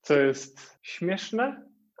co jest śmieszne,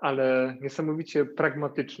 ale niesamowicie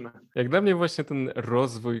pragmatyczne. Jak dla mnie właśnie ten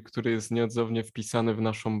rozwój, który jest nieodzownie wpisany w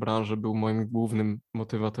naszą branżę, był moim głównym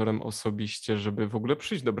motywatorem osobiście, żeby w ogóle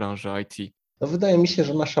przyjść do branży IT. No wydaje mi się,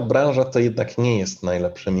 że nasza branża to jednak nie jest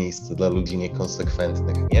najlepsze miejsce dla ludzi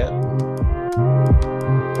niekonsekwentnych, nie?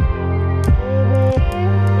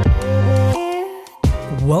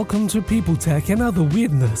 Welcome to People Tech and Other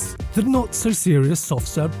Weirdness, the not so serious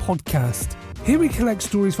SoftServe podcast. Here we collect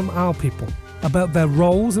stories from our people about their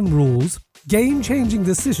roles and rules, game-changing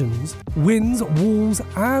decisions, wins, walls,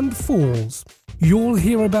 and falls. You'll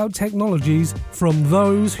hear about technologies from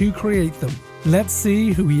those who create them. Let's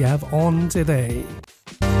see who we have on today.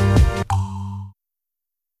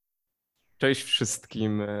 Cześć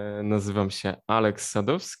wszystkim, nazywam się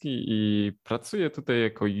Sadowski i pracuję tutaj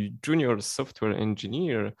jako Junior Software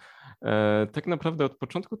Engineer tak naprawdę od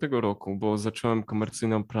początku tego roku, bo zacząłem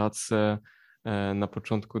komercyjną pracę na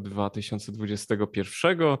początku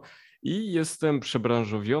 2021 i jestem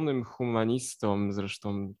przebranżowionym humanistą,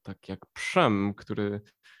 zresztą tak jak Przem, który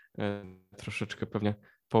troszeczkę pewnie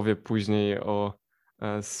powie później o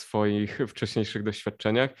swoich wcześniejszych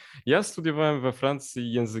doświadczeniach. Ja studiowałem we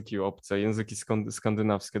Francji języki obce, języki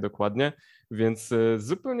skandynawskie dokładnie, więc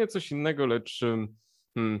zupełnie coś innego, lecz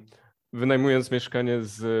wynajmując mieszkanie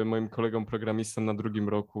z moim kolegą programistą na drugim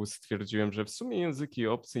roku, stwierdziłem, że w sumie języki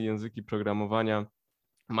obce i języki programowania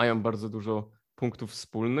mają bardzo dużo punktów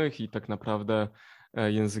wspólnych i tak naprawdę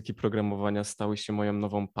języki programowania stały się moją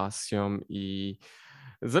nową pasją i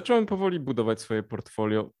zacząłem powoli budować swoje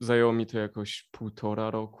portfolio. Zajęło mi to jakoś 1,5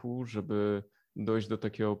 roku, żeby dojść do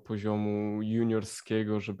takiego poziomu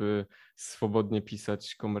juniorskiego, żeby swobodnie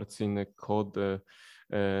pisać komercyjny kod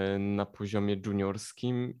na poziomie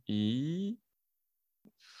juniorskim i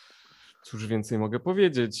cóż więcej mogę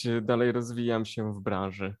powiedzieć, dalej rozwijam się w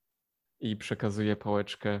branży i przekazuję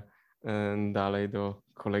pałeczkę dalej do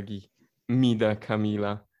kolegi Mida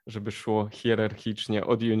Kamila, żeby szło hierarchicznie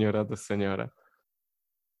od juniora do seniora.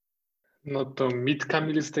 No to Mid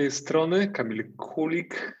Kamil z tej strony, Kamil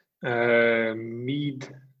Kulik,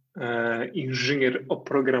 Mid inżynier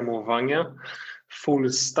oprogramowania, full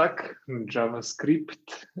stack,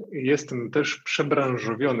 JavaScript. Jestem też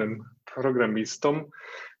przebranżowionym programistą,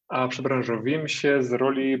 a przebranżowiłem się z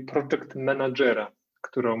roli project managera,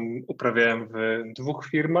 którą uprawiałem w 2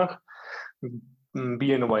 firmach,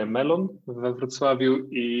 BNY Mellon we Wrocławiu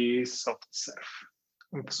i SoftServe.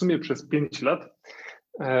 W sumie przez 5 lat.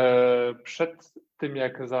 Przed tym,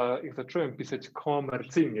 jak zacząłem pisać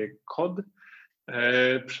komercyjnie kod,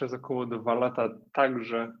 przez około 2 lata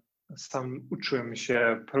także sam uczyłem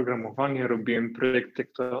się programowania, robiłem projekty,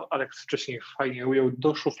 które Alex wcześniej fajnie ujął,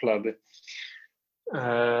 do szuflady.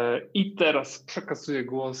 I teraz przekazuję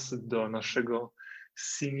głos do naszego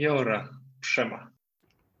seniora Przema.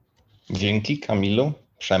 Dzięki Kamilu.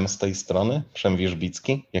 Przem z tej strony, Przemysław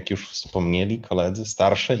Wierzbicki, jak już wspomnieli koledzy,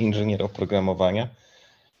 starszy inżynier oprogramowania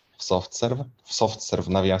w SoftServe. W SoftServe,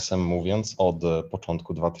 nawiasem mówiąc, od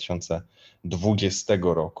początku 2020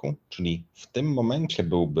 roku, czyli w tym momencie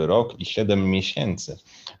byłby rok i 7 miesięcy.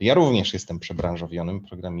 Ja również jestem przebranżowionym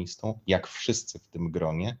programistą, jak wszyscy w tym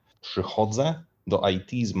gronie. Przychodzę do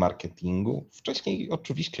IT z marketingu. Wcześniej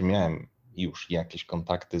oczywiście miałem już jakieś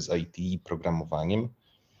kontakty z IT i programowaniem,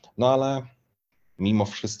 no ale mimo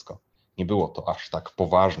wszystko nie było to aż tak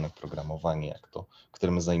poważne programowanie, jak to,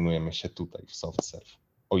 którym zajmujemy się tutaj w SoftServe.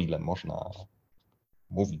 O ile można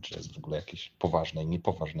mówić, że jest w ogóle jakieś poważne i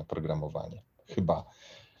niepoważne programowanie.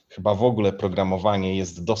 Chyba w ogóle programowanie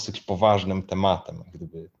jest dosyć poważnym tematem.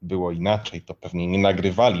 Gdyby było inaczej, to pewnie nie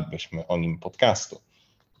nagrywalibyśmy o nim podcastu.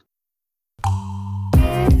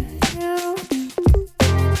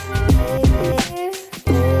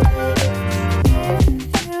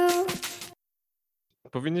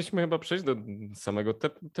 Powinniśmy chyba przejść do samego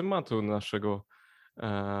tematu naszego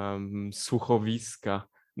słuchowiska,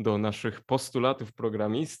 do naszych postulatów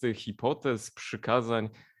programisty, hipotez, przykazań,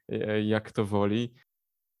 jak to woli.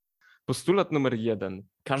 Postulat numer 1.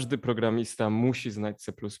 Każdy programista musi znać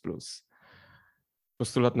C++.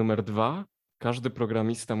 Postulat numer 2. Każdy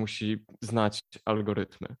programista musi znać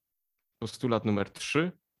algorytmy. Postulat numer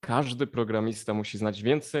 3. Każdy programista musi znać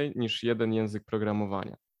więcej niż jeden język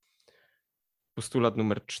programowania. Postulat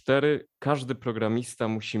numer 4. Każdy programista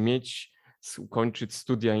musi ukończyć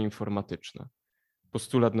studia informatyczne.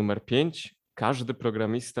 Postulat numer 5. Każdy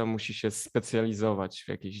programista musi się specjalizować w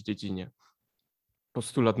jakiejś dziedzinie.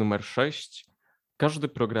 Postulat numer 6. Każdy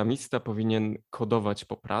programista powinien kodować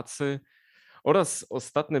po pracy. Oraz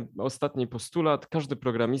ostatni postulat. Każdy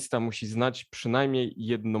programista musi znać przynajmniej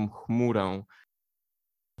jedną chmurę.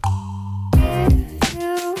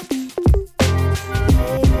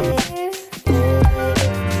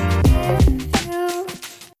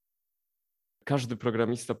 każdy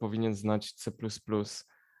programista powinien znać C++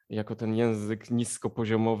 jako ten język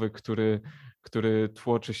niskopoziomowy, który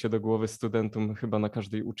tłoczy się do głowy studentom chyba na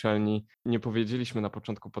każdej uczelni. Nie powiedzieliśmy na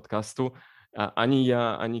początku podcastu, ani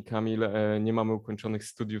ja, ani Kamil nie mamy ukończonych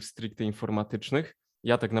studiów stricte informatycznych.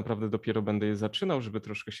 Ja tak naprawdę dopiero będę je zaczynał, żeby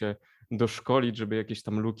troszkę się doszkolić, żeby jakieś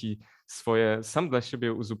tam luki swoje sam dla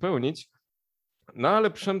siebie uzupełnić. No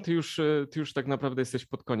ale Przem, ty już tak naprawdę jesteś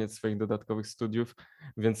pod koniec swoich dodatkowych studiów,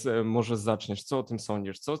 więc może zaczniesz. Co o tym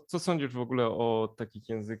sądzisz? Co sądzisz w ogóle o takich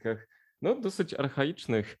językach, no dosyć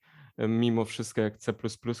archaicznych mimo wszystko jak C++,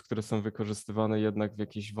 które są wykorzystywane jednak w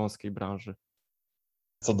jakiejś wąskiej branży?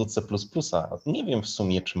 Co do C++, nie wiem w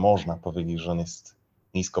sumie, czy można powiedzieć, że on jest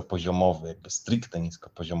niskopoziomowy, jakby stricte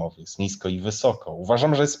niskopoziomowy, jest nisko i wysoko.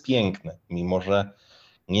 Uważam, że jest piękny, mimo że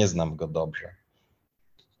nie znam go dobrze.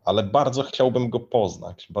 Ale bardzo chciałbym go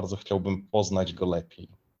poznać, bardzo chciałbym poznać go lepiej.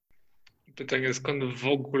 Pytanie, skąd w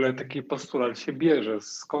ogóle taki postulat się bierze?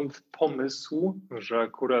 Skąd pomysł, że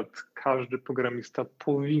akurat każdy programista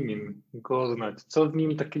powinien go znać? Co w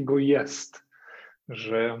nim takiego jest,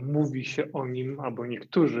 że mówi się o nim, albo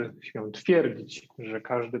niektórzy śmieją twierdzić, że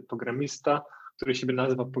każdy programista, który siebie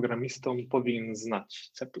nazywa programistą, powinien znać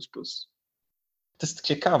C++? To jest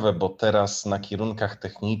ciekawe, bo teraz na kierunkach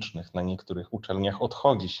technicznych, na niektórych uczelniach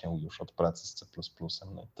odchodzi się już od pracy z C++.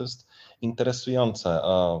 No, to jest interesujące.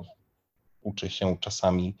 Uczy się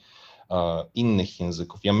czasami innych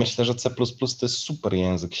języków. Ja myślę, że C++ to jest super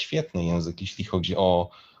język, świetny język, jeśli chodzi o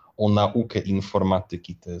naukę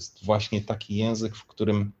informatyki. To jest właśnie taki język, w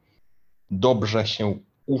którym dobrze się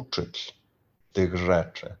uczyć tych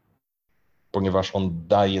rzeczy, ponieważ on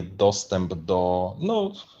daje dostęp do,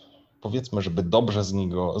 no powiedzmy, żeby dobrze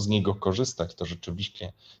z niego korzystać, to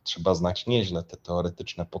rzeczywiście trzeba znać nieźle te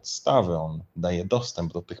teoretyczne podstawy. On daje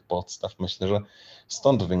dostęp do tych podstaw. Myślę, że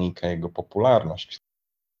stąd wynika jego popularność.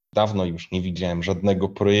 Dawno już nie widziałem żadnego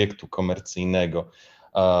projektu komercyjnego,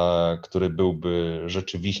 który byłby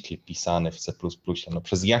rzeczywiście pisany w C++. No,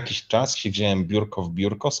 przez jakiś czas siedziałem biurko w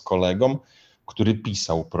biurko z kolegą, który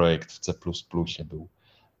pisał projekt w C++. Był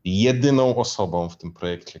jedyną osobą w tym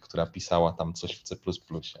projekcie, która pisała tam coś w C++.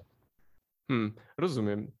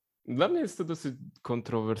 Rozumiem. Dla mnie jest to dosyć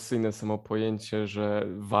kontrowersyjne samo pojęcie, że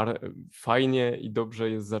fajnie i dobrze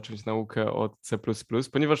jest zacząć naukę od C++,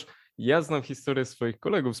 ponieważ ja znam historię swoich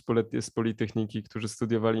kolegów z Politechniki, którzy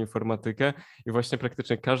studiowali informatykę i właśnie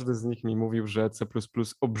praktycznie każdy z nich mi mówił, że C++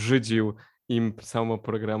 obrzydził im samo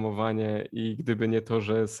programowanie i gdyby nie to,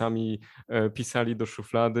 że sami pisali do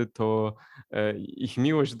szuflady, to ich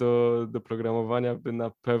miłość do programowania by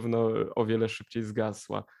na pewno o wiele szybciej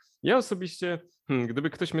zgasła. Ja osobiście, gdyby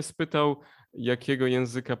ktoś mnie spytał, jakiego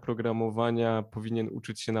języka programowania powinien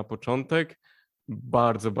uczyć się na początek,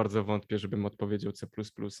 bardzo, bardzo wątpię, żebym odpowiedział C++.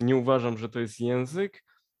 Nie uważam, że to jest język,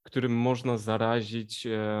 którym można zarazić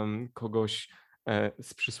kogoś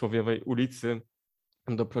z przysłowiowej ulicy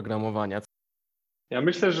do programowania. Ja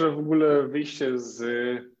myślę, że w ogóle wyjście z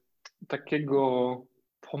takiego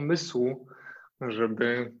pomysłu,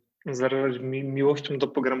 żeby zarażać miłością do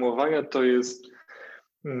programowania, to jest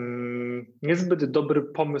niezbyt dobry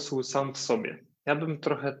pomysł sam w sobie. Ja bym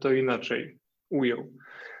trochę to inaczej ujął.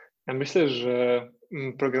 Ja myślę, że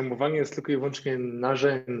programowanie jest tylko i wyłącznie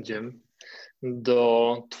narzędziem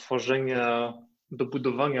do tworzenia, do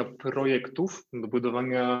budowania projektów, do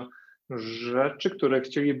budowania rzeczy, które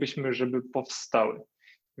chcielibyśmy, żeby powstały.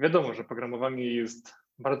 Wiadomo, że programowanie jest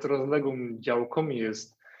bardzo rozległą działką,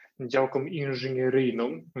 jest działką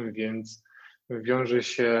inżynieryjną, więc wiąże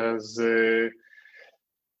się z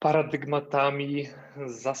paradygmatami,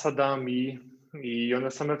 z zasadami i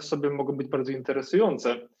one same w sobie mogą być bardzo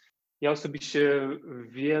interesujące. Ja osobiście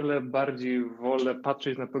wiele bardziej wolę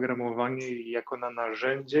patrzeć na programowanie jako na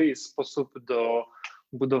narzędzie i sposób do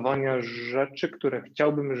budowania rzeczy, które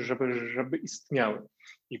chciałbym, żeby istniały.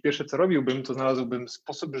 I pierwsze, co robiłbym, to znalazłbym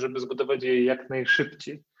sposób, żeby zbudować je jak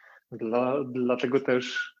najszybciej. Dlatego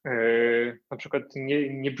też na przykład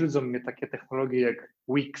nie brzydzą mnie takie technologie jak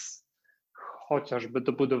𝗚𝘂𝗀𝘁, chociażby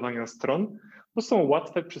do budowania stron, bo są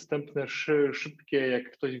łatwe, przystępne, szybkie.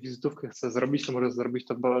 Jak ktoś wizytówkę chce zrobić, to może zrobić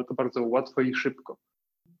to bardzo łatwo i szybko.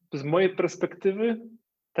 Z mojej perspektywy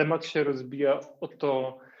temat się rozbija o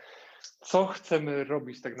to, co chcemy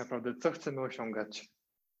robić tak naprawdę, co chcemy osiągać.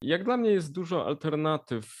 Jak dla mnie jest dużo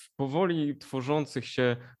alternatyw powoli tworzących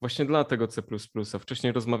się właśnie dla tego C++.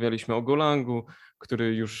 Wcześniej rozmawialiśmy o Golangu,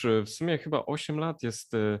 który już w sumie chyba 8 lat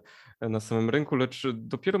jest na samym rynku, lecz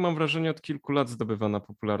dopiero mam wrażenie od kilku lat zdobywa na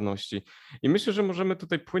popularności. I myślę, że możemy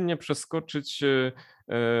tutaj płynnie przeskoczyć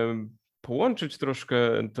połączyć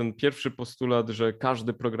troszkę ten pierwszy postulat, że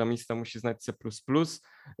każdy programista musi znać C++,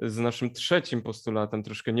 z naszym trzecim postulatem,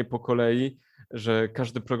 troszkę nie po kolei, że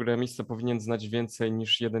każdy programista powinien znać więcej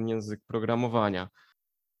niż jeden język programowania.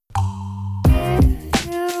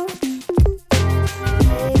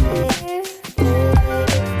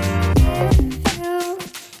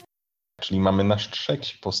 Czyli mamy nasz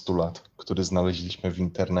trzeci postulat, który znaleźliśmy w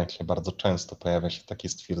internecie. Bardzo często pojawia się takie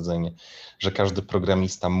stwierdzenie, że każdy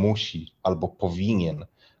programista musi albo powinien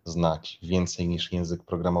znać więcej niż język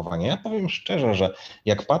programowania. Ja powiem szczerze, że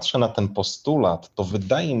jak patrzę na ten postulat, to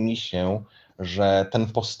wydaje mi się, że ten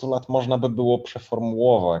postulat można by było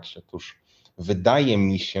przeformułować. Otóż wydaje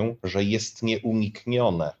mi się, że jest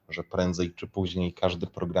nieuniknione, że prędzej czy później każdy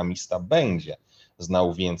programista będzie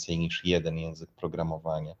znał więcej niż jeden język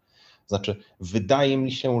programowania. Znaczy, wydaje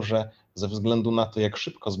mi się, że ze względu na to, jak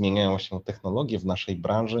szybko zmieniają się technologie w naszej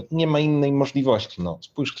branży, nie ma innej możliwości. No,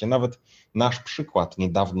 spójrzcie, nawet nasz przykład.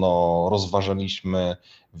 Niedawno rozważaliśmy,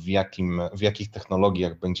 w jakich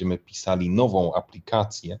technologiach będziemy pisali nową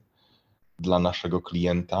aplikację dla naszego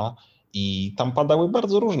klienta i tam padały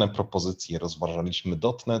bardzo różne propozycje. Rozważaliśmy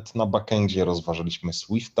 .NET na backendzie, rozważaliśmy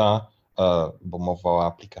Swifta, bo mowa o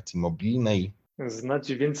aplikacji mobilnej.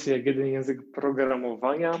 Znać więcej jak jeden język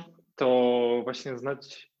programowania to właśnie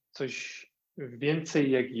znać coś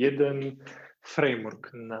więcej jak jeden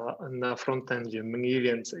framework na frontendzie, mniej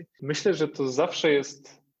więcej. Myślę, że to zawsze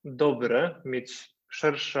jest dobre mieć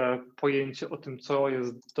szersze pojęcie o tym, co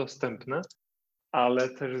jest dostępne, ale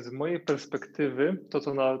też z mojej perspektywy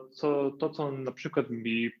to, co na przykład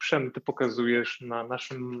mi, Przem, ty pokazujesz na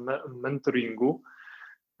naszym mentoringu,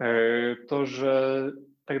 to, że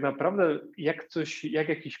tak naprawdę jak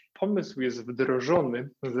jakiś pomysł jest wdrożony,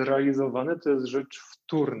 zrealizowany, to jest rzecz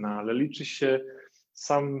wtórna, ale liczy się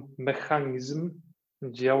sam mechanizm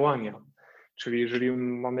działania. Czyli jeżeli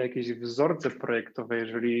mamy jakieś wzorce projektowe,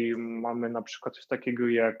 jeżeli mamy na przykład coś takiego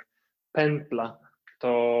jak pętla,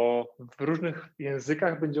 to w różnych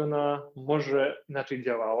językach będzie ona może inaczej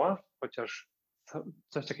działała, chociaż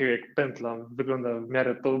coś takiego jak pętla wygląda w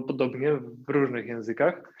miarę podobnie w różnych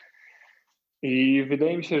językach. I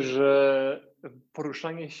wydaje mi się, że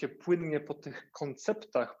poruszanie się płynnie po tych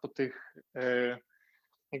konceptach, po tych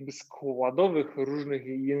jakby składowych różnych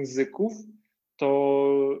języków,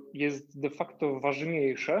 to jest de facto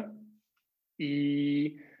ważniejsze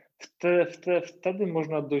i wtedy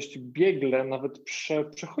można dość biegle nawet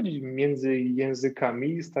przechodzić między językami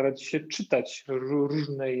i starać się czytać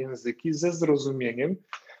różne języki ze zrozumieniem,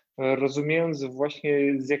 rozumiejąc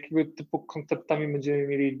właśnie z jakiego typu konceptami będziemy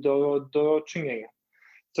mieli do czynienia.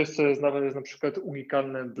 Coś, co jest nawet na przykład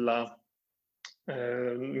unikalne dla,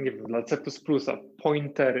 nie wiem, dla C++,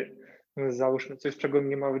 pointery. Załóżmy coś, czego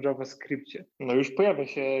nie ma w JavaScriptie. No już pojawia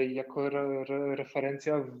się jako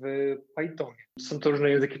referencja w Pythonie. Są to różne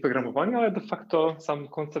języki programowania, ale de facto sam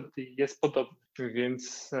koncept jest podobny.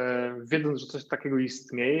 Więc wiedząc, że coś takiego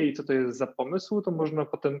istnieje i co to jest za pomysł, to można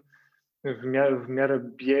potem w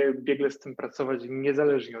miarę biegle z tym pracować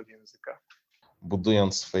niezależnie od języka.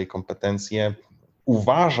 Budując swoje kompetencje,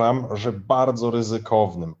 uważam, że bardzo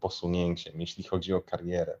ryzykownym posunięciem, jeśli chodzi o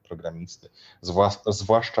karierę programisty,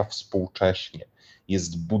 zwłaszcza współcześnie,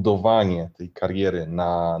 jest budowanie tej kariery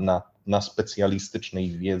na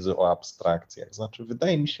specjalistycznej wiedzy o abstrakcjach. Znaczy,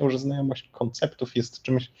 wydaje mi się, że znajomość konceptów jest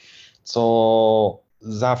czymś, co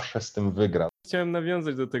zawsze z tym wygra. Chciałem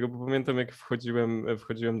nawiązać do tego, bo pamiętam, jak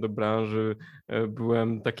wchodziłem do branży,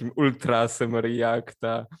 byłem takim ultrasem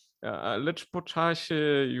Reacta, lecz po czasie,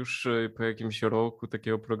 już po jakimś roku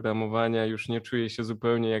takiego programowania, już nie czuję się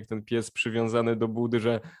zupełnie jak ten pies przywiązany do budy,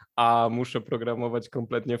 że muszę programować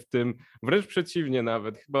kompletnie w tym. Wręcz przeciwnie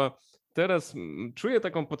nawet. Chyba teraz czuję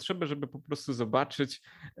taką potrzebę, żeby po prostu zobaczyć,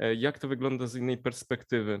 jak to wygląda z innej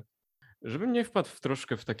perspektywy. Żebym nie wpadł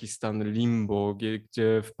troszkę w taki stan limbo,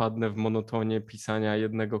 gdzie wpadnę w monotonię pisania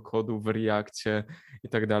jednego kodu w Reakcie i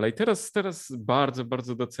tak dalej. Teraz bardzo,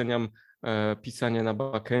 bardzo doceniam pisanie na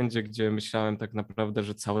backendzie, gdzie myślałem tak naprawdę,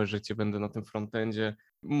 że całe życie będę na tym frontendzie.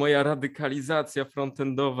 Moja radykalizacja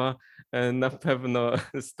frontendowa na pewno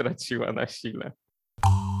straciła na sile.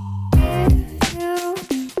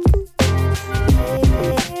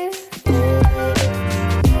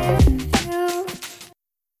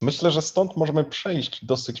 Myślę, że stąd możemy przejść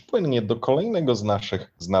dosyć płynnie do kolejnego z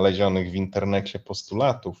naszych znalezionych w internecie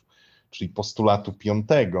postulatów, czyli postulatu 5.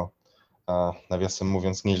 Nawiasem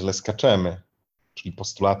mówiąc, nieźle skaczemy, czyli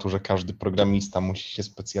postulatu, że każdy programista musi się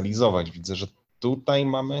specjalizować. Widzę, że tutaj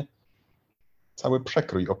mamy cały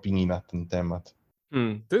przekrój opinii na ten temat.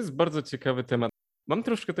 To jest bardzo ciekawy temat. Mam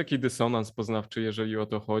troszkę taki dysonans poznawczy, jeżeli o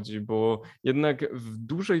to chodzi, bo jednak w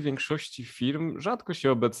dużej większości firm rzadko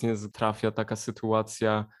się obecnie trafia taka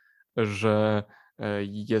sytuacja, że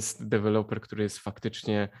jest deweloper, który jest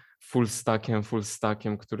faktycznie full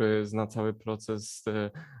stackiem, który zna cały proces,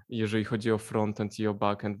 jeżeli chodzi o frontend i o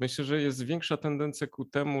backend. Myślę, że jest większa tendencja ku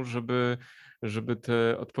temu, żeby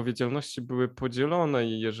te odpowiedzialności były podzielone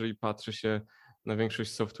i jeżeli patrzy się na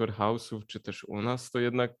większość software house'ów, czy też u nas, to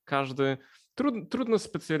jednak każdy trudno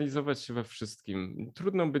specjalizować się we wszystkim.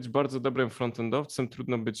 Trudno być bardzo dobrym frontendowcem,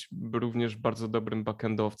 trudno być również bardzo dobrym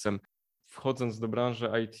backendowcem. Wchodząc do branży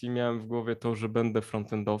IT miałem w głowie to, że będę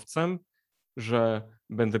frontendowcem, że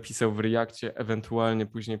będę pisał w Reakcie, ewentualnie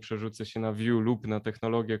później przerzucę się na Vue lub na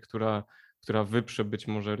technologię, która wyprze być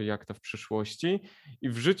może Reacta w przyszłości. I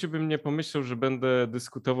w życiu bym nie pomyślał, że będę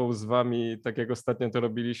dyskutował z wami, tak jak ostatnio to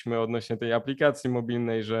robiliśmy odnośnie tej aplikacji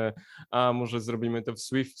mobilnej, że może zrobimy to w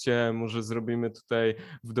Swiftie, może zrobimy tutaj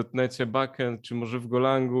w .NETcie backend, czy może w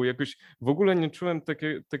Golangu. Jakoś w ogóle nie czułem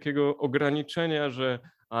takiego ograniczenia, że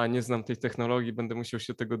nie znam tej technologii, będę musiał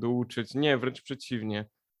się tego douczyć. Nie, wręcz przeciwnie.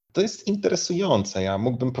 To jest interesujące. Ja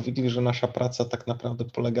mógłbym powiedzieć, że nasza praca tak naprawdę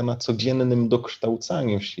polega na codziennym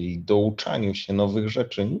dokształcaniu się i douczaniu się nowych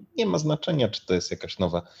rzeczy. Nie ma znaczenia, czy to jest jakaś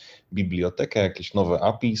nowa biblioteka, jakieś nowe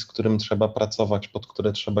API, z którym trzeba pracować, pod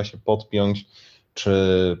które trzeba się podpiąć,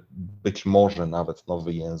 czy być może nawet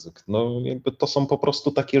nowy język. No jakby to są po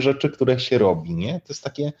prostu takie rzeczy, które się robi, nie? To jest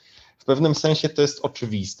takie, w pewnym sensie to jest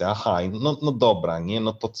oczywiste. No dobra, nie?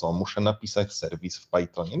 No to co? Muszę napisać serwis w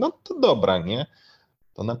Pythonie. No to dobra, nie?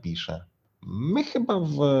 To napiszę. My chyba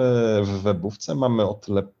w webówce mamy o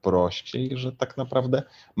tyle prościej, że tak naprawdę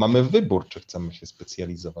mamy wybór, czy chcemy się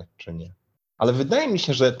specjalizować, czy nie. Ale wydaje mi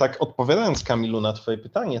się, że tak odpowiadając, Kamilu, na twoje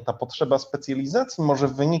pytanie, ta potrzeba specjalizacji może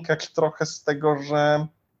wynikać trochę z tego, że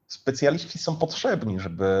specjaliści są potrzebni,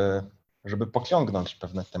 żeby pociągnąć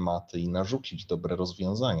pewne tematy i narzucić dobre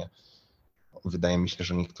rozwiązania. Wydaje mi się,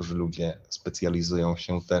 że niektórzy ludzie specjalizują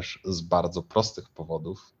się też z bardzo prostych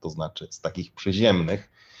powodów, to znaczy z takich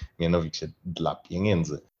przyziemnych, mianowicie dla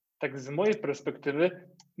pieniędzy. Tak z mojej perspektywy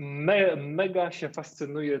mega się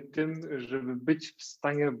fascynuję tym, żeby być w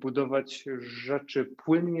stanie budować rzeczy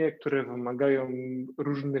płynnie, które wymagają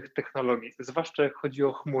różnych technologii, zwłaszcza jak chodzi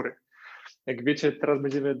o chmury. Jak wiecie, teraz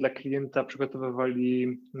będziemy dla klienta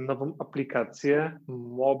przygotowywali nową aplikację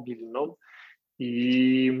mobilną,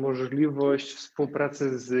 i możliwość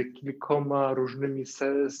współpracy z kilkoma różnymi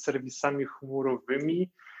serwisami chmurowymi,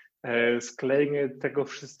 sklejenie tego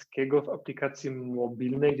wszystkiego w aplikacji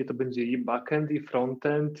mobilnej, gdzie to będzie i backend, i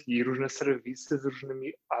frontend, i różne serwisy z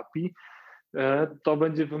różnymi API. To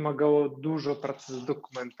będzie wymagało dużo pracy z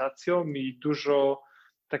dokumentacją i dużo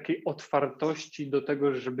takiej otwartości do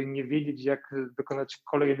tego, żeby nie wiedzieć, jak wykonać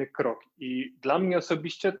kolejny krok. I dla mnie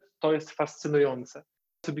osobiście to jest fascynujące.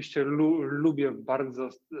 Osobiście lubię bardzo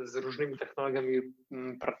z różnymi technologiami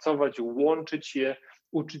pracować, łączyć je,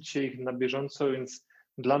 uczyć się ich na bieżąco, więc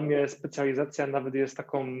dla mnie specjalizacja nawet jest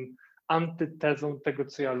taką antytezą tego,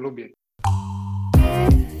 co ja lubię.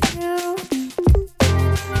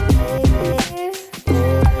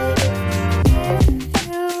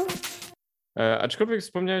 Aczkolwiek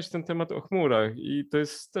wspomniałeś ten temat o chmurach i to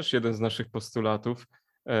jest też jeden z naszych postulatów,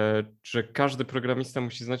 że każdy programista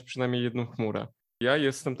musi znać przynajmniej jedną chmurę. Ja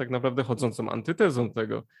jestem tak naprawdę chodzącą antytezą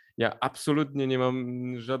tego. Ja absolutnie nie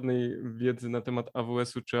mam żadnej wiedzy na temat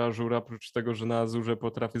AWS-u czy Azure, oprócz tego, że na Azure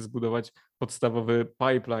potrafię zbudować podstawowy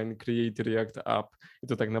pipeline Create React App i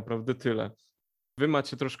to tak naprawdę tyle. Wy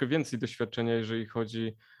macie troszkę więcej doświadczenia, jeżeli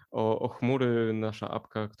chodzi o chmury, nasza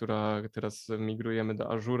apka, która teraz migrujemy do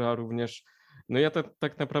Azure'a również. No ja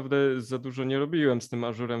tak naprawdę za dużo nie robiłem z tym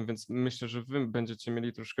Azurem, więc myślę, że wy będziecie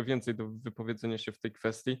mieli troszkę więcej do wypowiedzenia się w tej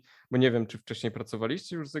kwestii, bo nie wiem, czy wcześniej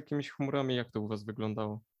pracowaliście już z jakimiś chmurami, jak to u was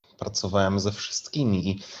wyglądało? Pracowałem ze wszystkimi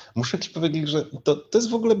i muszę ci powiedzieć, że to jest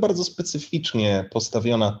w ogóle bardzo specyficznie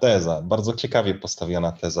postawiona teza, bardzo ciekawie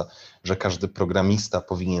postawiona teza, że każdy programista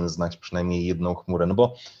powinien znać przynajmniej jedną chmurę, no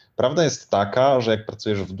bo prawda jest taka, że jak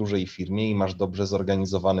pracujesz w dużej firmie i masz dobrze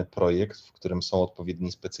zorganizowany projekt, w którym są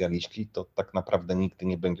odpowiedni specjaliści, to tak naprawdę nigdy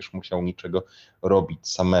nie będziesz musiał niczego robić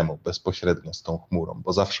samemu, bezpośrednio z tą chmurą,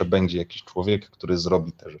 bo zawsze będzie jakiś człowiek, który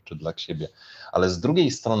zrobi te rzeczy dla ciebie. Ale z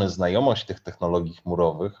drugiej strony znajomość tych technologii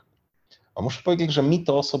chmurowych, a muszę powiedzieć, że mi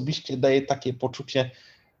to osobiście daje takie poczucie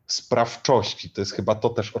sprawczości. To jest chyba to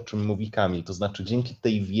też, o czym mówi Kamil. To znaczy dzięki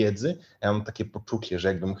tej wiedzy ja mam takie poczucie, że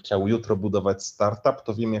jakbym chciał jutro budować startup,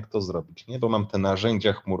 to wiem, jak to zrobić, nie? Bo mam te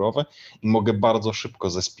narzędzia chmurowe i mogę bardzo szybko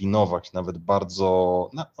zespinować nawet bardzo,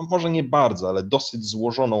 no może nie bardzo, ale dosyć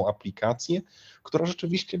złożoną aplikację, która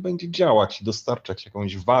rzeczywiście będzie działać i dostarczać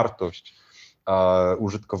jakąś wartość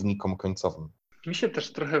użytkownikom końcowym. Mi się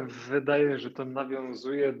też trochę wydaje, że to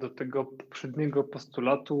nawiązuje do tego poprzedniego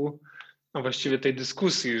postulatu, a właściwie tej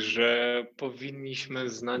dyskusji, że powinniśmy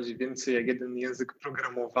znać więcej jak jeden język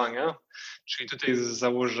programowania, czyli tutaj z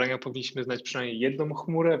założenia powinniśmy znać przynajmniej jedną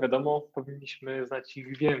chmurę, wiadomo, powinniśmy znać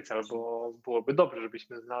ich więcej, albo byłoby dobrze,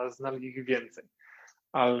 żebyśmy znali ich więcej.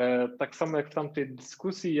 Ale tak samo jak w tamtej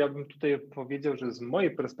dyskusji, ja bym tutaj powiedział, że z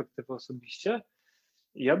mojej perspektywy osobiście,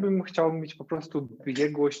 ja bym chciał mieć po prostu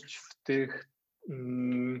biegłość w tych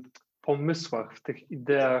pomysłach, w tych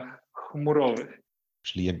ideach chmurowych.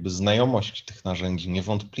 Czyli jakby znajomość tych narzędzi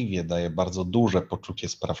niewątpliwie daje bardzo duże poczucie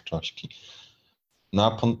sprawczości. No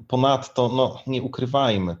a ponadto, no nie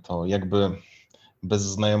ukrywajmy to, jakby bez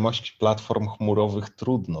znajomości platform chmurowych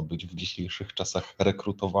trudno być w dzisiejszych czasach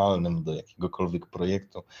rekrutowalnym do jakiegokolwiek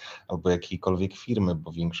projektu albo jakiejkolwiek firmy,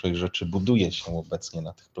 bo większość rzeczy buduje się obecnie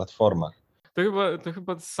na tych platformach. To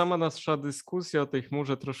chyba sama nasza dyskusja o tej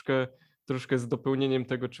chmurze troszkę z dopełnieniem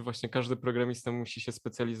tego, czy właśnie każdy programista musi się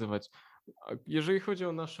specjalizować. A jeżeli chodzi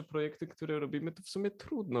o nasze projekty, które robimy, to w sumie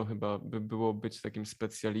trudno chyba by było być takim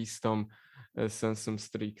specjalistą sensum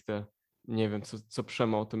stricte. Nie wiem, co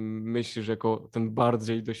Przemo o tym myślisz, jako ten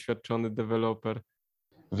bardziej doświadczony deweloper?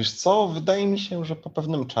 Wiesz co, wydaje mi się, że po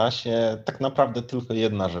pewnym czasie tak naprawdę tylko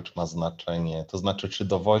jedna rzecz ma znaczenie, to znaczy czy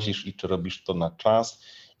dowozisz i czy robisz to na czas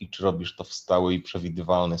i czy robisz to w stały i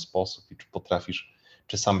przewidywalny sposób i czy potrafisz,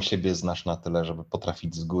 czy sam siebie znasz na tyle, żeby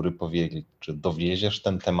potrafić z góry powiedzieć, czy dowieziesz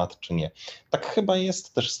ten temat, czy nie. Tak chyba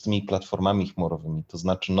jest też z tymi platformami chmurowymi, to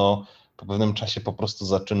znaczy no po pewnym czasie po prostu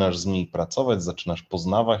zaczynasz z nimi pracować, zaczynasz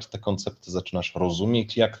poznawać te koncepty, zaczynasz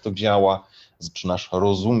rozumieć, jak to działa, zaczynasz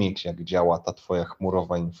rozumieć, jak działa ta twoja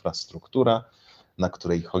chmurowa infrastruktura, na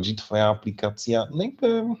której chodzi twoja aplikacja. No i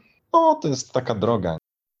no, to jest taka droga.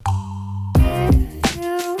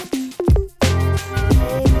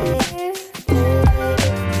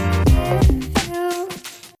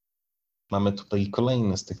 Mamy tutaj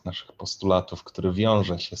kolejny z tych naszych postulatów, który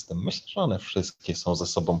wiąże się z tym. Myślę, że one wszystkie są ze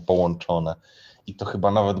sobą połączone i to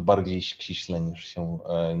chyba nawet bardziej ściśle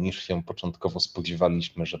niż się początkowo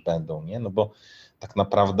spodziewaliśmy, że będą, nie? No bo tak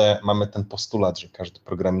naprawdę mamy ten postulat, że każdy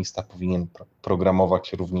programista powinien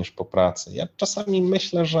programować również po pracy. Ja czasami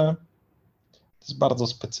myślę, że to jest bardzo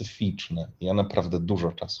specyficzne. Ja naprawdę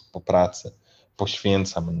dużo czasu po pracy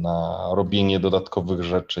poświęcam na robienie dodatkowych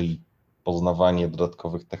rzeczy i poznawanie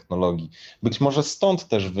dodatkowych technologii. Być może stąd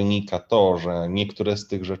też wynika to, że niektóre z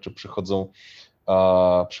tych rzeczy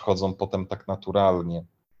przychodzą potem tak naturalnie.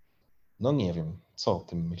 No nie wiem, co o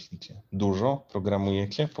tym myślicie? Dużo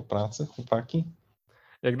programujecie po pracy, chłopaki?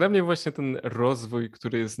 Jak dla mnie właśnie ten rozwój,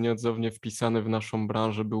 który jest nieodzownie wpisany w naszą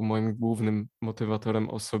branżę, był moim głównym motywatorem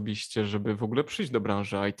osobiście, żeby w ogóle przyjść do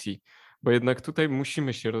branży IT, bo jednak tutaj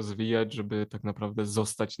musimy się rozwijać, żeby tak naprawdę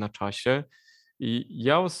zostać na czasie. I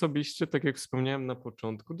ja osobiście, tak jak wspomniałem na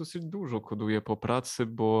początku, dosyć dużo koduję po pracy,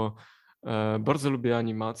 bo bardzo lubię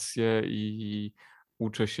animacje i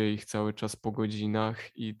uczę się ich cały czas po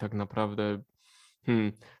godzinach i tak naprawdę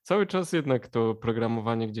cały czas jednak to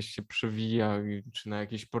programowanie gdzieś się przewija, czy na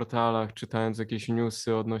jakichś portalach, czytając jakieś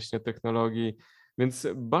newsy odnośnie technologii, więc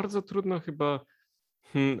bardzo trudno chyba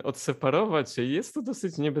odseparować się. Jest to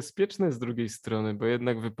dosyć niebezpieczne z drugiej strony, bo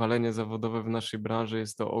jednak wypalenie zawodowe w naszej branży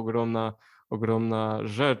jest to ogromna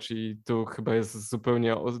rzecz i tu chyba jest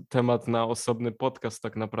zupełnie temat na osobny podcast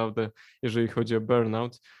tak naprawdę, jeżeli chodzi o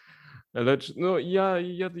burnout. Lecz no ja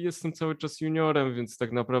jestem cały czas juniorem, więc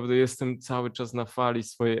tak naprawdę jestem cały czas na fali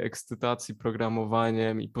swojej ekscytacji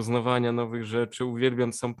programowaniem i poznawania nowych rzeczy.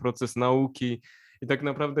 Uwielbiam sam proces nauki i tak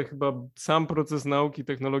naprawdę chyba sam proces nauki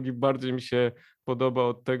technologii bardziej mi się podoba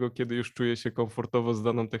od tego, kiedy już czuję się komfortowo z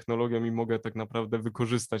daną technologią i mogę tak naprawdę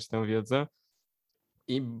wykorzystać tę wiedzę.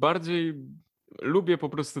 I bardziej lubię po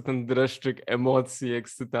prostu ten dreszczyk emocji,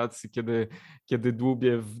 ekscytacji, kiedy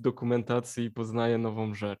dłubię w dokumentacji i poznaję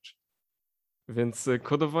nową rzecz. Więc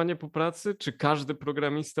kodowanie po pracy? Czy każdy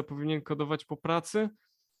programista powinien kodować po pracy?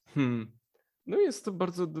 No jest to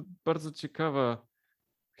bardzo ciekawa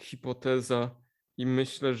hipoteza i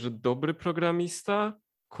myślę, że dobry programista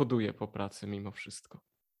koduje po pracy mimo wszystko.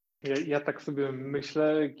 Ja tak sobie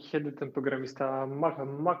myślę, kiedy ten programista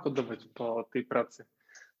ma kodować po tej pracy,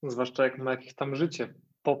 zwłaszcza jak ma jakieś tam życie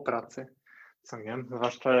po pracy, co nie?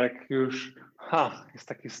 Zwłaszcza jak już jest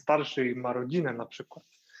taki starszy i ma rodzinę na przykład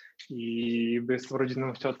i by z tą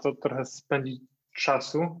rodziną chciał to trochę spędzić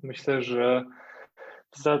czasu. Myślę, że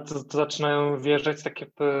zaczynają wjeżdżać takie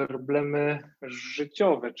problemy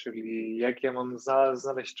życiowe, czyli jak ja mam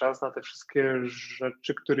znaleźć czas na te wszystkie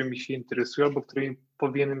rzeczy, którymi się interesuję albo którymi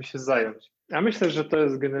powinienem się zająć. Ja myślę, że to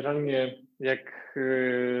jest generalnie jak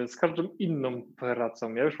z każdą inną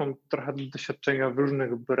pracą. Ja już mam trochę doświadczenia w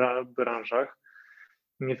różnych branżach.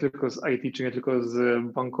 nie tylko z IT, czy nie tylko z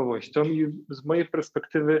bankowością. I z mojej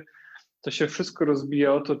perspektywy to się wszystko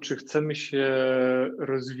rozbija o to, czy chcemy się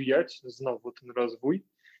rozwijać, znowu ten rozwój,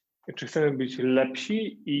 czy chcemy być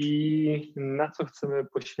lepsi i na co chcemy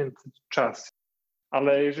poświęcić czas.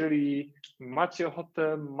 Ale jeżeli macie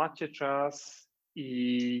ochotę, macie czas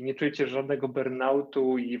i nie czujecie żadnego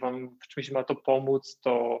burnoutu i wam w czymś ma to pomóc,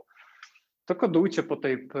 to kodujcie po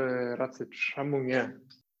tej pracy. Czemu nie?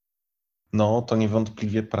 No, to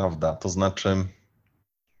niewątpliwie prawda. To znaczy,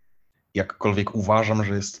 jakkolwiek uważam,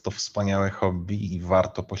 że jest to wspaniałe hobby i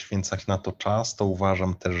warto poświęcać na to czas, to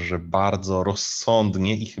uważam też, że bardzo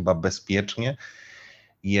rozsądnie i chyba bezpiecznie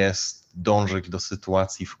jest dążyć do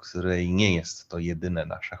sytuacji, w której nie jest to jedyne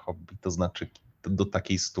nasze hobby. To znaczy do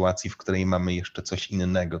takiej sytuacji, w której mamy jeszcze coś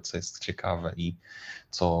innego, co jest ciekawe i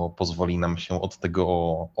co pozwoli nam się od tego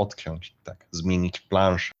odciąć, tak, zmienić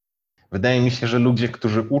planszę. Wydaje mi się, że ludzie,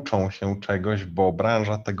 którzy uczą się czegoś, bo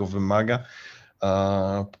branża tego wymaga,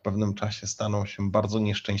 po pewnym czasie staną się bardzo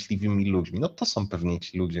nieszczęśliwymi ludźmi. No to są pewnie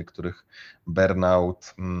ci ludzie, których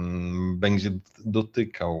burnout będzie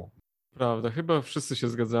dotykał. Prawda, chyba wszyscy się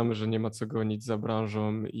zgadzamy, że nie ma co gonić za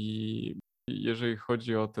branżą i jeżeli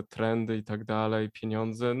chodzi o te trendy i tak dalej,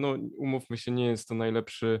 pieniądze, no umówmy się, nie jest to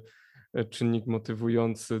najlepszy czynnik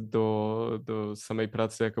motywujący do samej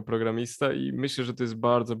pracy jako programista i myślę, że to jest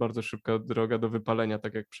bardzo, bardzo szybka droga do wypalenia,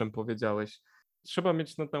 tak jak Przem powiedziałeś. Trzeba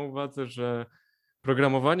mieć na uwadze, że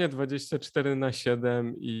programowanie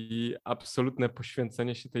 24/7 i absolutne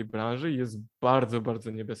poświęcenie się tej branży jest bardzo,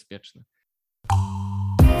 bardzo niebezpieczne.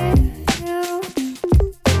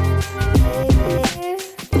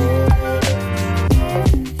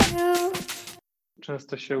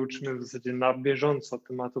 Często się uczymy w zasadzie na bieżąco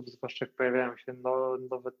tematów, zwłaszcza jak pojawiają się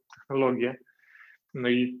nowe technologie. No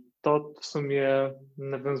i to w sumie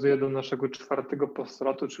nawiązuje do naszego 4.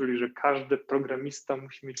 postulatu, czyli że każdy programista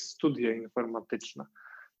musi mieć studia informatyczne.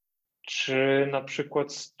 Czy na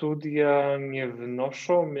przykład studia nie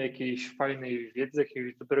wnoszą jakiejś fajnej wiedzy,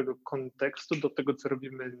 jakiegoś dobrego kontekstu do tego, co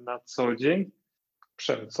robimy na co dzień?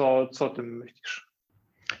 Przem, co o tym myślisz?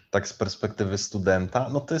 Tak z perspektywy studenta,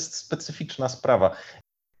 no to jest specyficzna sprawa.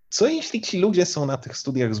 Co jeśli ci ludzie są na tych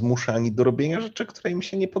studiach zmuszani do robienia rzeczy, które im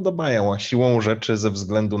się nie podobają, a siłą rzeczy ze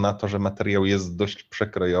względu na to, że materiał jest dość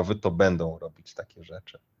przekrojowy, to będą robić takie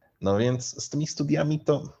rzeczy. No więc z tymi studiami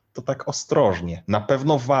to tak ostrożnie. Na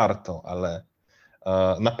pewno warto, ale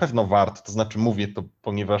na pewno warto, to znaczy mówię to,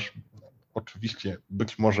 ponieważ oczywiście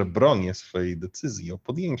być może bronię swojej decyzji o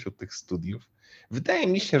podjęciu tych studiów. Wydaje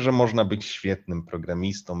mi się, że można być świetnym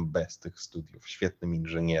programistą bez tych studiów, świetnym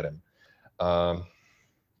inżynierem.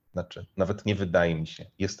 Znaczy, nawet nie wydaje mi się,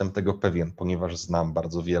 jestem tego pewien, ponieważ znam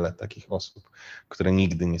bardzo wiele takich osób, które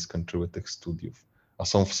nigdy nie skończyły tych studiów, a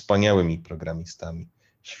są wspaniałymi programistami,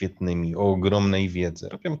 świetnymi, o ogromnej wiedzy.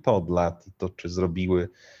 Robią to od lat i to, czy zrobiły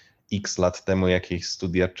x lat temu jakieś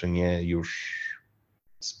studia, czy nie, już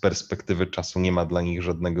z perspektywy czasu nie ma dla nich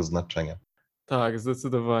żadnego znaczenia. Tak,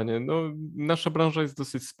 zdecydowanie. No, nasza branża jest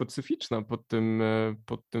dosyć specyficzna pod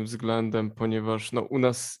tym względem, ponieważ no, u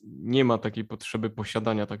nas nie ma takiej potrzeby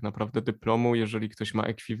posiadania tak naprawdę dyplomu, jeżeli ktoś ma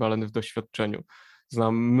ekwiwalent w doświadczeniu.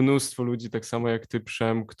 Znam mnóstwo ludzi, tak samo jak ty,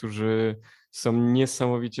 Przem, którzy są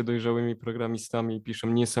niesamowicie dojrzałymi programistami i piszą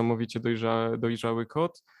niesamowicie dojrzały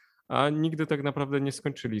kod, a nigdy tak naprawdę nie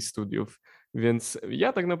skończyli studiów. Więc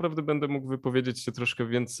ja tak naprawdę będę mógł wypowiedzieć się troszkę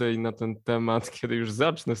więcej na ten temat, kiedy już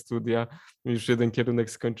zacznę studia. Już jeden kierunek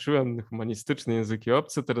skończyłem, humanistyczny, języki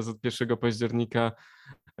obce. Teraz od 1 października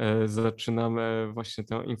zaczynam właśnie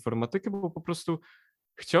tę informatykę, bo po prostu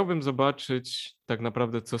chciałbym zobaczyć tak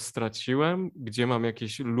naprawdę, co straciłem, gdzie mam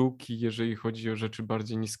jakieś luki, jeżeli chodzi o rzeczy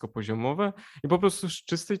bardziej niskopoziomowe i po prostu z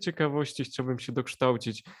czystej ciekawości chciałbym się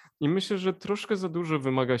dokształcić. I myślę, że troszkę za dużo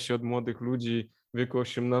wymaga się od młodych ludzi w wieku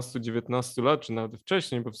 18-19 lat, czy nawet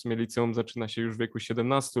wcześniej, bo w sumie liceum zaczyna się już w wieku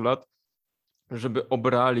 17 lat, żeby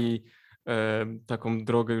obrali taką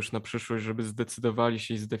drogę już na przyszłość, żeby zdecydowali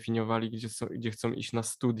się i zdefiniowali, gdzie chcą iść na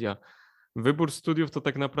studia. Wybór studiów to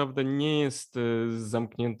tak naprawdę nie jest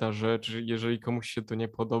zamknięta rzecz. Jeżeli komuś się to nie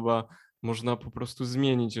podoba, można po prostu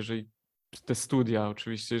zmienić, jeżeli te studia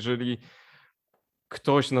oczywiście, jeżeli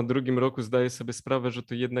ktoś na 2. roku zdaje sobie sprawę, że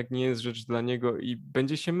to jednak nie jest rzecz dla niego i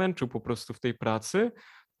będzie się męczył po prostu w tej pracy,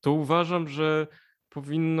 to uważam, że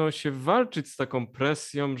powinno się walczyć z taką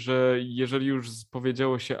presją, że jeżeli już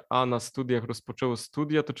powiedziało się A na studiach, rozpoczęło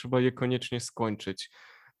studia, to trzeba je koniecznie skończyć.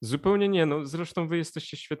 Zupełnie nie, no zresztą wy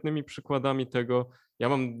jesteście świetnymi przykładami tego. Ja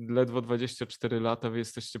mam ledwo 24 lata, wy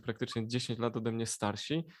jesteście praktycznie 10 lat ode mnie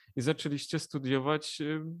starsi i zaczęliście studiować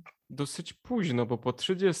dosyć późno, bo po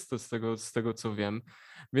 30 z tego co wiem.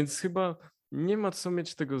 Więc chyba nie ma co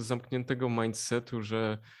mieć tego zamkniętego mindsetu,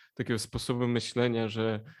 że takiego sposobu myślenia,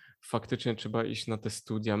 że faktycznie trzeba iść na te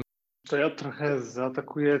studia. To ja trochę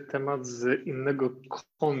zaatakuję temat z innego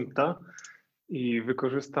kąta i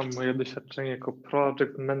wykorzystam moje doświadczenie jako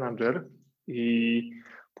project manager i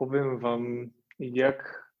powiem Wam,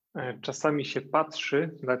 jak czasami się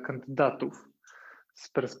patrzy na kandydatów z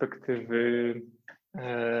perspektywy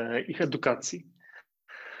ich edukacji.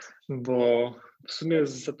 Bo w sumie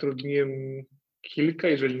zatrudniłem kilka,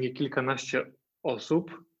 jeżeli nie kilkanaście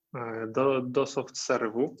osób do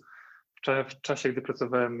SoftServe'u w czasie, gdy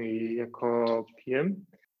pracowałem jako PM,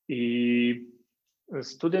 i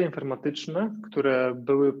studia informatyczne, które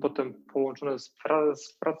były potem połączone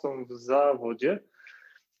z pracą w zawodzie,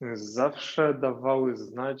 zawsze dawały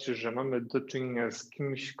znać, że mamy do czynienia z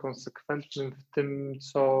kimś konsekwentnym w tym,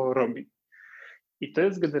 co robi. I to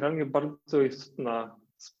jest generalnie bardzo istotna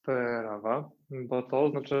sprawa, bo to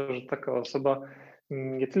oznacza, że taka osoba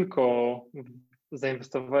nie tylko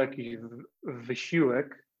zainwestowała jakiś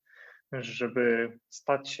wysiłek, żeby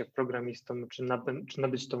stać się programistą, czy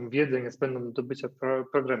nabyć tą wiedzę niezbędną do bycia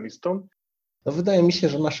programistą. No wydaje mi się,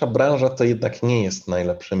 że nasza branża to jednak nie jest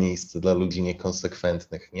najlepsze miejsce dla ludzi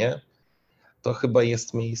niekonsekwentnych, nie? To chyba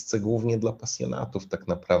jest miejsce głównie dla pasjonatów tak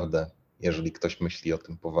naprawdę, jeżeli ktoś myśli o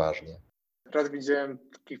tym poważnie. Raz widziałem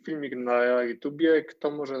taki filmik na YouTubie,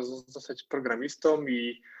 kto może zostać programistą,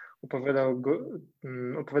 i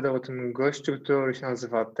opowiadał o tym gościu, który się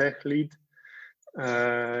nazywa Tech Lead,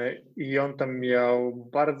 i on tam miał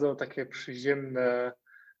bardzo takie przyziemne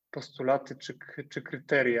postulaty czy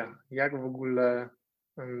kryteria, jak w ogóle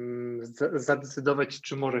zadecydować,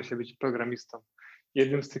 czy może się być programistą.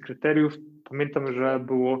 Jednym z tych kryteriów, pamiętam, że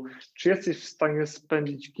było, czy jesteś w stanie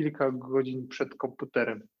spędzić kilka godzin przed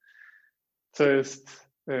komputerem, co jest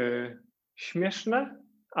śmieszne,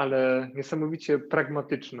 ale niesamowicie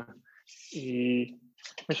pragmatyczne. I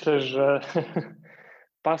myślę, że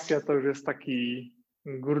pasja to już jest taki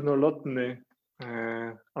górnolotny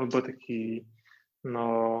albo taki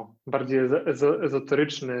bardziej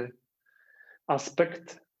ezoteryczny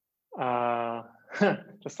aspekt, a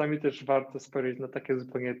czasami też warto spojrzeć na takie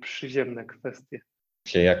zupełnie przyziemne kwestie.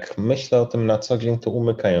 Jak myślę o tym na co dzień, to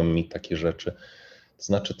umykają mi takie rzeczy. To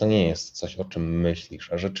znaczy, to nie jest coś, o czym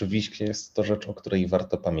myślisz, a rzeczywiście jest to rzecz, o której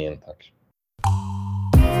warto pamiętać.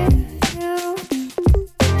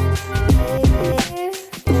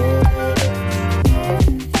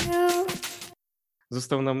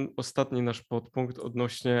 Został nam ostatni nasz podpunkt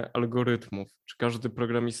odnośnie algorytmów. Czy każdy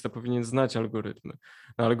programista powinien znać algorytmy?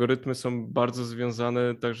 Algorytmy są bardzo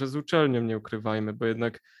związane także z uczelnią, nie ukrywajmy, bo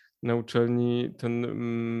jednak na uczelni ten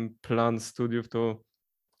plan studiów, to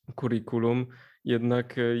curriculum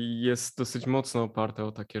jednak jest dosyć mocno oparte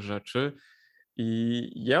o takie rzeczy. I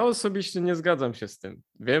ja osobiście nie zgadzam się z tym.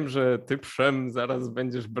 Wiem, że ty, Przem, zaraz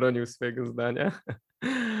będziesz bronił swojego zdania,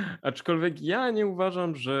 aczkolwiek ja nie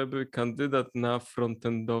uważam, żeby kandydat na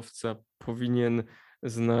frontendowca powinien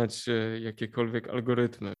znać jakiekolwiek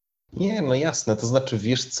algorytmy. Nie, no jasne, to znaczy,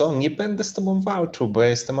 wiesz co, nie będę z tobą walczył, bo ja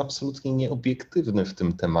jestem absolutnie nieobiektywny w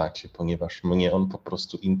tym temacie, ponieważ mnie on po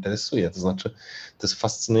prostu interesuje. To znaczy, to jest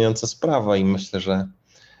fascynująca sprawa i myślę, że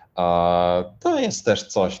to jest też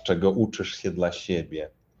coś, czego uczysz się dla siebie.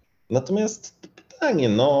 Natomiast pytanie,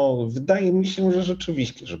 wydaje mi się, że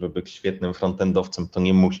rzeczywiście, żeby być świetnym frontendowcem, to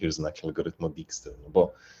nie musisz znać algorytmu 𝗚𝘂𝘀𝘁,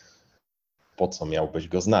 bo po co miałbyś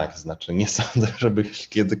go znać? Znaczy, nie sądzę, żebyś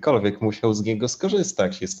kiedykolwiek musiał z niego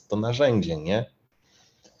skorzystać. Jest to narzędzie, nie?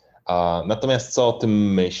 Natomiast co o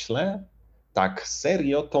tym myślę? Tak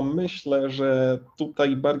serio, to myślę, że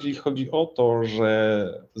tutaj bardziej chodzi o to,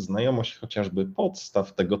 że znajomość chociażby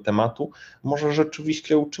podstaw tego tematu może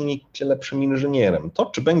rzeczywiście uczynić cię lepszym inżynierem. To,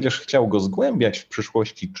 czy będziesz chciał go zgłębiać w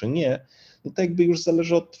przyszłości, czy nie, to jakby już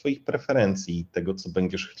zależy od twoich preferencji i tego, co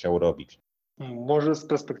będziesz chciał robić. Może z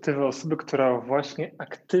perspektywy osoby, która właśnie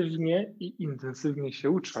aktywnie i intensywnie się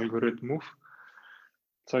uczy algorytmów,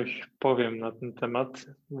 coś powiem na ten temat.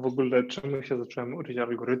 W ogóle czemu się zacząłem uczyć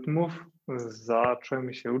algorytmów?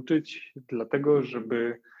 Zacząłem się uczyć dlatego,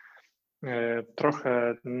 żeby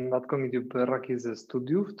trochę nadgonić braki ze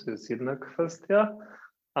studiów, to jest jedna kwestia,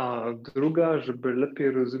 a druga, żeby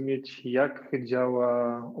lepiej rozumieć, jak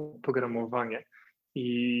działa oprogramowanie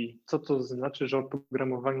i co to znaczy, że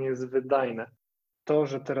oprogramowanie jest wydajne. To,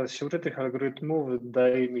 że teraz się uczę tych algorytmów,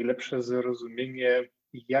 daje mi lepsze zrozumienie,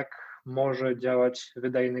 jak może działać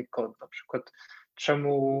wydajny kod. Na przykład,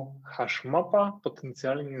 czemu hashmapa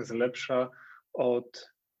potencjalnie jest lepsza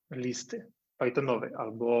od listy pythonowej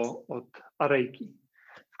albo od arrayki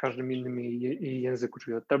w każdym innym języku,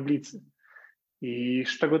 czyli od tablicy. I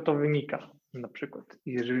z czego to wynika? Na przykład,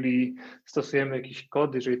 jeżeli stosujemy jakiś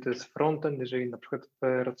kod, jeżeli to jest frontend, jeżeli na przykład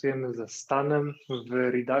pracujemy ze stanem w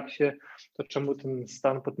Reduxie, to czemu ten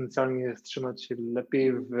stan potencjalnie jest trzymać się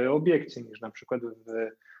lepiej w obiekcie niż na przykład w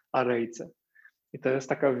arrayce. I to jest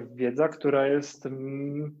taka wiedza, która jest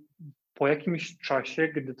po jakimś czasie,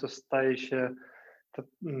 gdy to staje się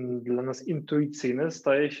dla nas intuicyjne,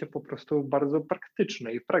 staje się po prostu bardzo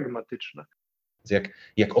praktyczne i pragmatyczne.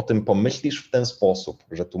 Jak o tym pomyślisz w ten sposób,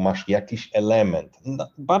 że tu masz jakiś element,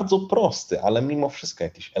 bardzo prosty, ale mimo wszystko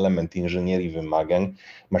jakiś element inżynierii wymagań,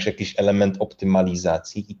 masz jakiś element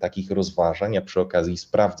optymalizacji i takich rozważań, a przy okazji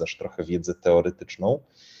sprawdzasz trochę wiedzę teoretyczną,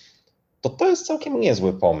 to jest całkiem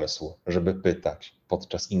niezły pomysł, żeby pytać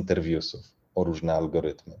podczas interviewsów o różne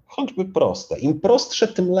algorytmy. Choćby proste. Im prostsze,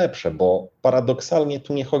 tym lepsze, bo paradoksalnie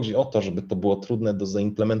tu nie chodzi o to, żeby to było trudne do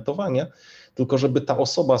zaimplementowania, tylko żeby ta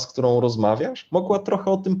osoba, z którą rozmawiasz, mogła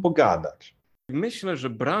trochę o tym pogadać. Myślę, że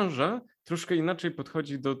branża troszkę inaczej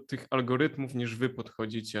podchodzi do tych algorytmów niż wy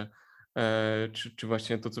podchodzicie. Czy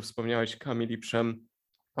właśnie to, co wspomniałeś, Kamil i Przem,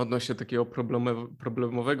 odnośnie takiego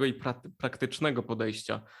problemowego i praktycznego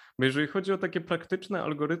podejścia. Bo jeżeli chodzi o takie praktyczne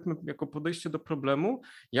algorytmy jako podejście do problemu,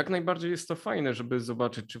 jak najbardziej jest to fajne, żeby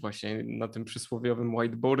zobaczyć, czy właśnie na tym przysłowiowym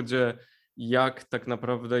whiteboardzie, jak tak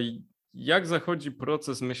naprawdę, jak zachodzi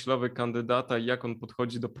proces myślowy kandydata i jak on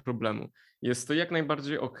podchodzi do problemu. Jest to jak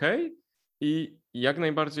najbardziej okej i jak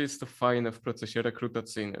najbardziej jest to fajne w procesie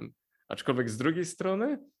rekrutacyjnym. Aczkolwiek z drugiej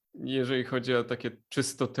strony, jeżeli chodzi o takie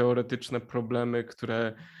czysto teoretyczne problemy,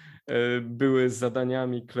 które były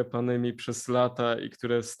zadaniami klepanymi przez lata i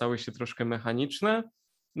które stały się troszkę mechaniczne,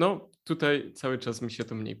 no tutaj cały czas mi się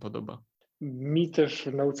to mniej podoba. Mi też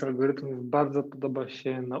w nauce algorytmów bardzo podoba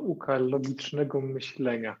się nauka logicznego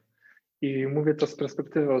myślenia. I mówię to z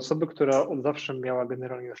perspektywy osoby, która od zawsze miała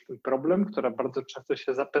generalnie z tym problem, która bardzo często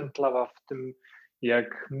się zapętlała w tym,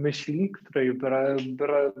 jak myśli, której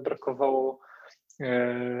brakowało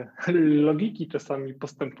logiki czasami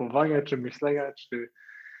postępowania, czy myślenia, czy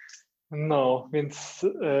więc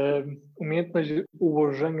umiejętność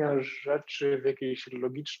ułożenia rzeczy w jakiejś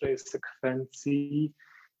logicznej sekwencji.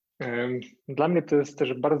 Dla mnie to jest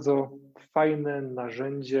też bardzo fajne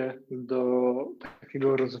narzędzie do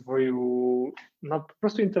takiego rozwoju po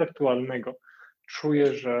prostu intelektualnego.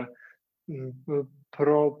 Czuję, że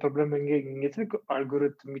problemy nie tylko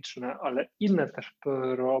algorytmiczne, ale inne też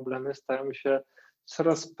problemy stają się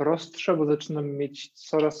coraz prostsze, bo zaczynam mieć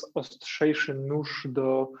coraz ostrzejszy nóż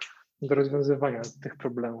do rozwiązywania tych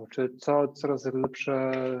problemów, czy coraz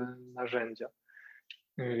lepsze narzędzia.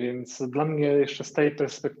 Więc dla mnie jeszcze z tej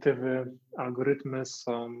perspektywy algorytmy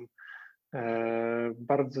są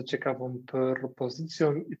bardzo ciekawą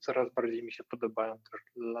propozycją i coraz bardziej mi się podobają też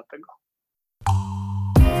dlatego.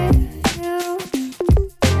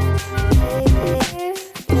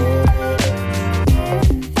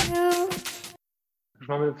 Już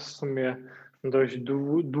mamy w sumie dość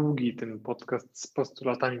długi ten podcast z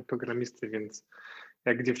postulatami programisty, więc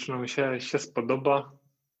jak dziewczynom się spodoba,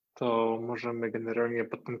 to możemy generalnie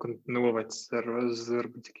potem kontynuować,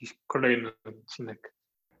 zrobić jakiś kolejny odcinek.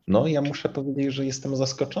 No ja muszę powiedzieć, że jestem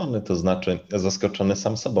zaskoczony, to znaczy zaskoczony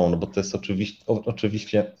sam sobą, no bo to jest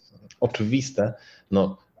oczywiście oczywiste.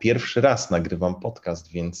 No pierwszy raz nagrywam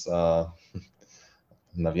podcast, więc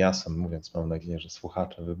nawiasem mówiąc, mam nadzieję, że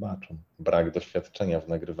słuchacze wybaczą brak doświadczenia w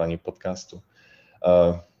nagrywaniu podcastu,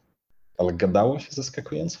 ale gadało się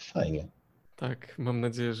zaskakująco fajnie. Tak, mam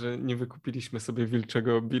nadzieję, że nie wykupiliśmy sobie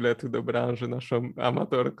wilczego biletu do branży naszą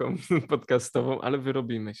amatorką podcastową, ale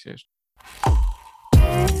wyrobimy się jeszcze.